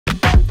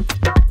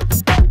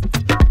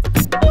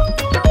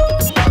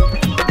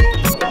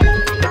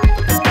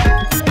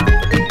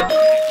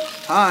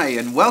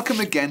and welcome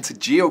again to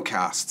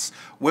Geocasts,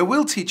 where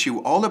we'll teach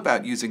you all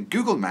about using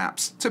Google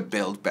Maps to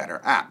build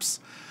better apps.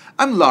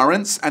 I'm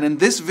Laurence, and in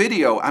this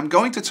video I'm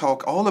going to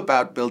talk all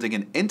about building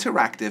an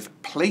interactive,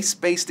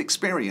 place-based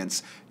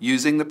experience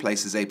using the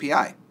Places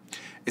API.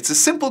 It's a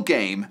simple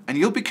game, and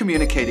you'll be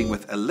communicating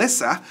with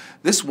Alyssa,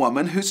 this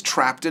woman who's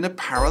trapped in a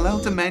parallel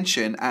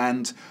dimension,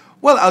 and,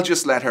 well, I'll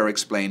just let her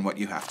explain what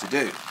you have to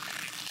do.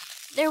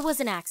 There was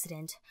an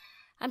accident.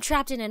 I'm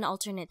trapped in an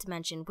alternate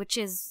dimension, which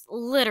is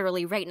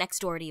literally right next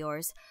door to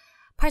yours.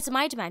 Parts of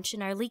my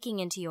dimension are leaking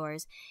into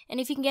yours, and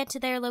if you can get to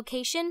their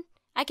location,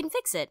 I can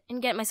fix it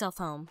and get myself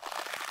home.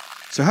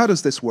 So how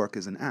does this work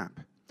as an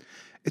app?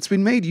 It's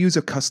been made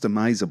user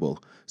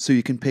customizable, so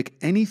you can pick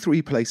any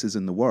 3 places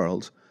in the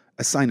world,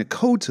 assign a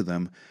code to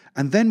them,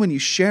 and then when you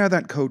share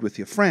that code with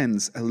your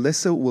friends,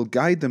 Alyssa will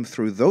guide them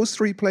through those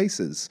 3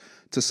 places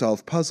to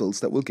solve puzzles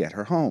that will get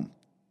her home.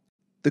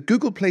 The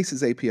Google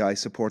Places API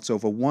supports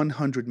over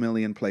 100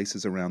 million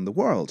places around the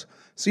world,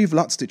 so you've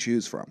lots to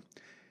choose from.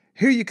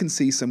 Here you can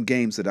see some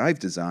games that I've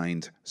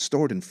designed,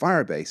 stored in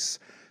Firebase.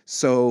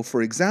 So,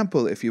 for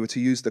example, if you were to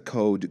use the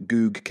code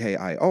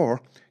GOOGKIR,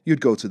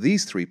 you'd go to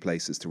these 3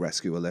 places to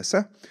rescue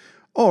Alyssa.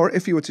 Or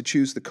if you were to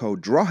choose the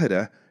code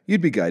DROHIDA, you'd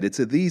be guided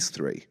to these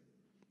 3.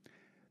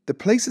 The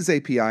Places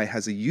API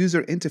has a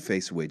user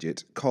interface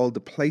widget called the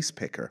Place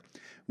Picker,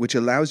 which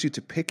allows you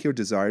to pick your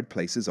desired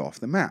places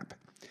off the map.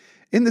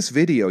 In this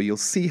video, you'll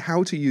see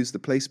how to use the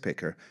Place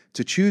Picker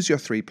to choose your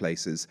 3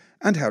 places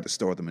and how to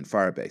store them in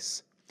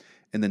Firebase.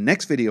 In the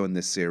next video in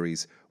this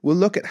series, we'll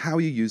look at how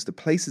you use the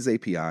Places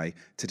API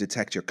to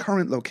detect your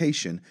current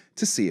location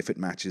to see if it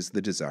matches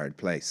the desired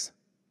place.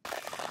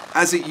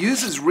 As it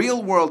uses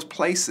real-world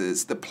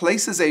places, the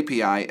Places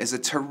API is a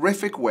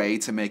terrific way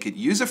to make it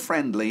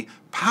user-friendly,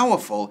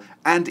 powerful,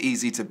 and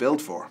easy to build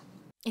for.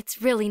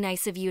 It's really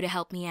nice of you to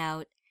help me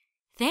out.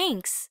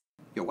 Thanks.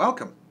 You're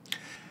welcome.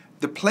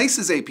 The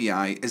Places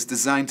API is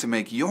designed to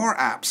make your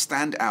app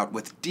stand out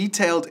with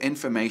detailed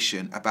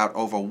information about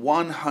over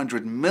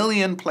 100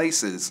 million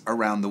places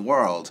around the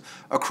world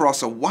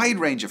across a wide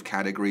range of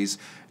categories,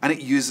 and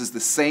it uses the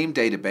same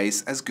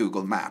database as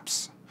Google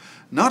Maps.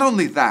 Not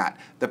only that,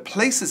 the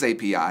Places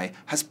API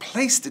has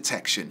place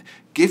detection,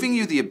 giving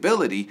you the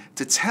ability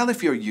to tell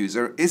if your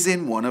user is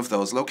in one of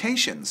those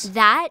locations.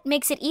 That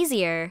makes it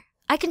easier.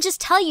 I can just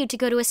tell you to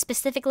go to a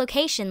specific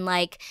location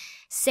like,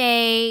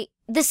 say,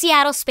 the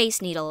Seattle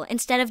Space Needle,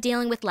 instead of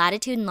dealing with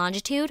latitude and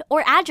longitude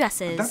or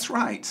addresses. That's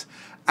right.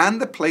 And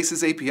the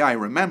Places API,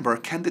 remember,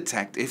 can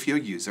detect if your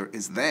user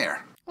is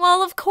there.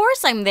 Well, of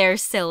course I'm there,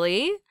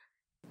 silly.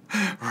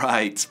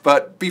 Right,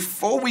 but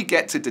before we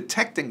get to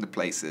detecting the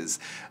places,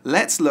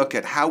 let's look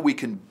at how we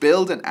can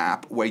build an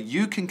app where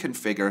you can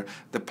configure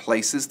the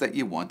places that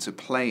you want to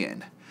play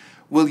in.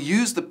 We'll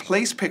use the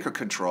Place Picker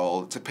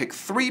control to pick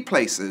 3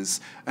 places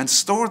and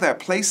store their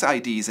place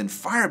IDs in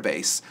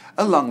Firebase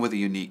along with a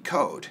unique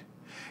code.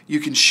 You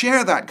can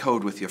share that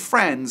code with your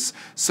friends,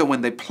 so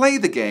when they play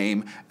the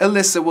game,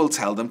 Alyssa will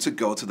tell them to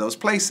go to those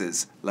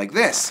places, like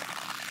this.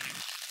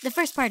 The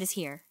first part is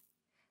here.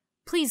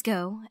 Please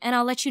go, and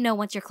I'll let you know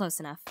once you're close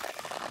enough.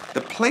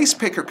 The Place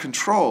Picker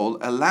control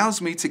allows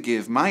me to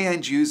give my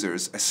end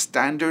users a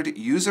standard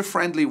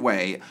user-friendly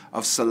way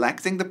of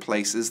selecting the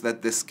places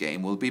that this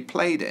game will be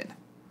played in.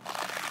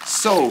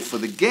 So for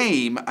the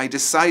game, I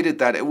decided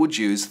that it would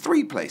use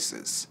 3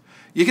 places.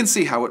 You can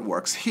see how it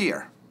works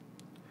here.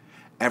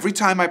 Every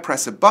time I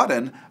press a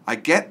button, I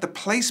get the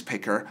Place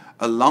Picker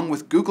along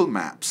with Google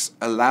Maps,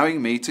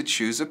 allowing me to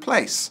choose a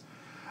place.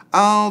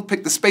 I'll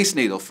pick the Space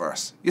Needle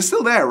first. You're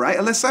still there, right,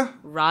 Alyssa?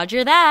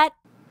 Roger that.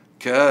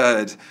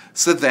 Good.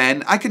 So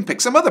then I can pick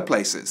some other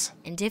places.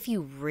 And if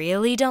you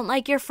really don't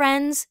like your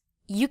friends,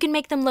 you can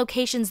make them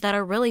locations that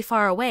are really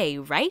far away,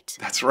 right?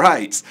 That's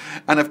right.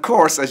 And of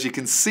course, as you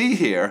can see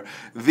here,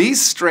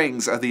 these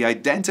strings are the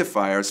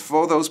identifiers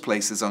for those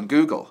places on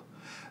Google.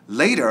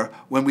 Later,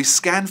 when we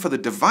scan for the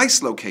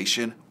device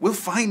location, we'll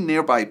find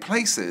nearby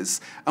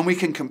places, and we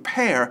can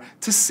compare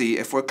to see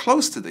if we're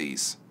close to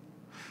these.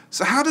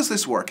 So how does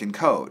this work in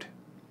code?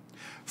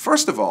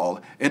 First of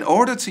all, in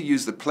order to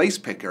use the Place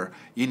Picker,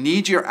 you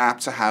need your app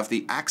to have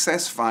the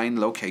Access Find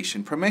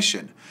Location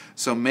permission,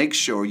 so make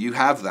sure you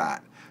have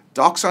that.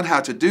 Docs on how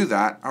to do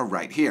that are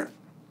right here.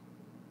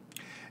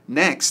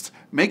 Next,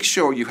 make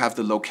sure you have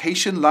the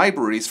location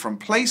libraries from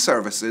Play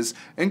Services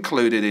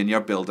included in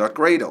your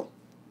build.gradle.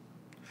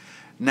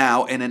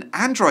 Now, in an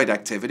Android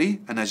activity,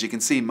 and as you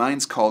can see,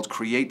 mine's called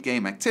Create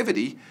Game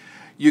Activity,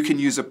 you can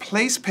use a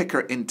Place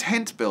Picker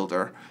intent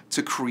builder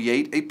to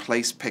create a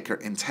Place Picker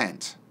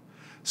intent.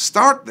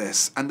 Start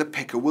this, and the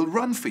picker will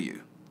run for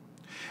you.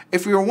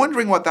 If you're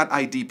wondering what that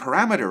ID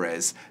parameter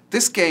is,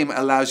 this game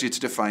allows you to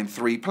define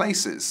 3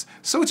 places,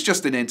 so it's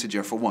just an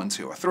integer for 1,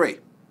 2, or 3.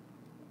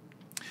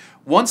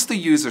 Once the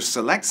user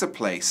selects a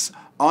place,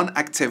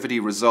 on-activity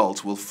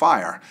result will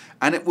fire,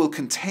 and it will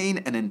contain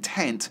an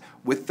intent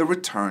with the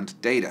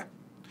returned data.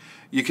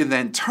 You can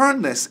then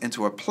turn this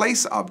into a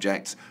place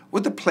object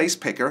with the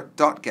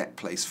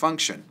placepicker.getPlace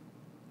function.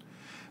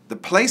 The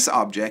place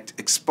object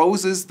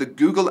exposes the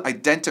Google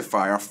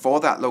identifier for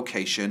that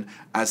location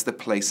as the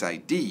place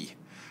ID,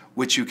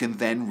 which you can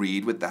then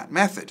read with that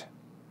method.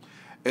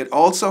 It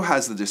also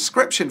has the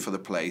description for the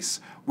place,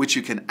 which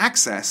you can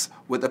access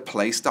with the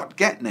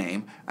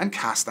place.getName and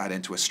cast that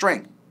into a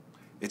string.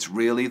 It's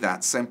really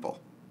that simple.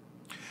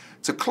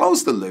 To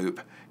close the loop,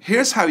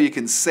 here's how you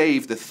can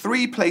save the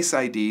 3 place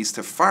IDs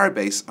to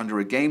Firebase under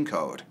a game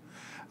code.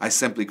 I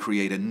simply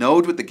create a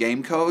node with the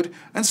game code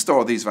and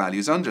store these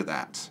values under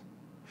that.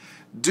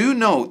 Do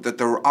note that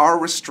there are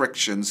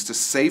restrictions to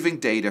saving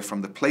data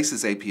from the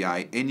Places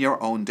API in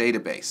your own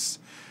database.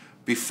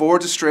 Before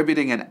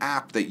distributing an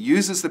app that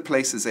uses the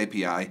Places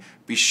API,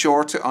 be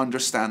sure to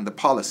understand the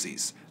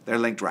policies. They're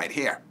linked right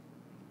here.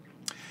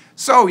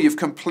 So you've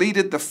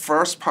completed the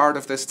first part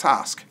of this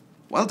task.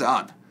 Well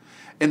done.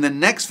 In the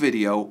next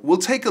video, we'll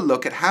take a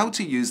look at how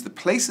to use the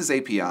Places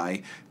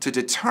API to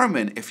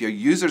determine if your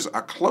users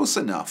are close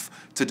enough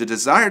to the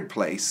desired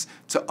place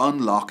to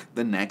unlock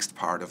the next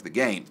part of the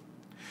game.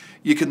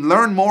 You can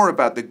learn more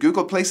about the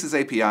Google Places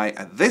API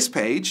at this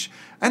page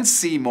and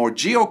see more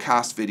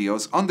Geocast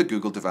videos on the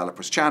Google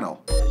Developers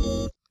channel.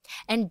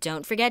 And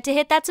don't forget to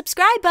hit that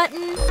subscribe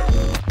button.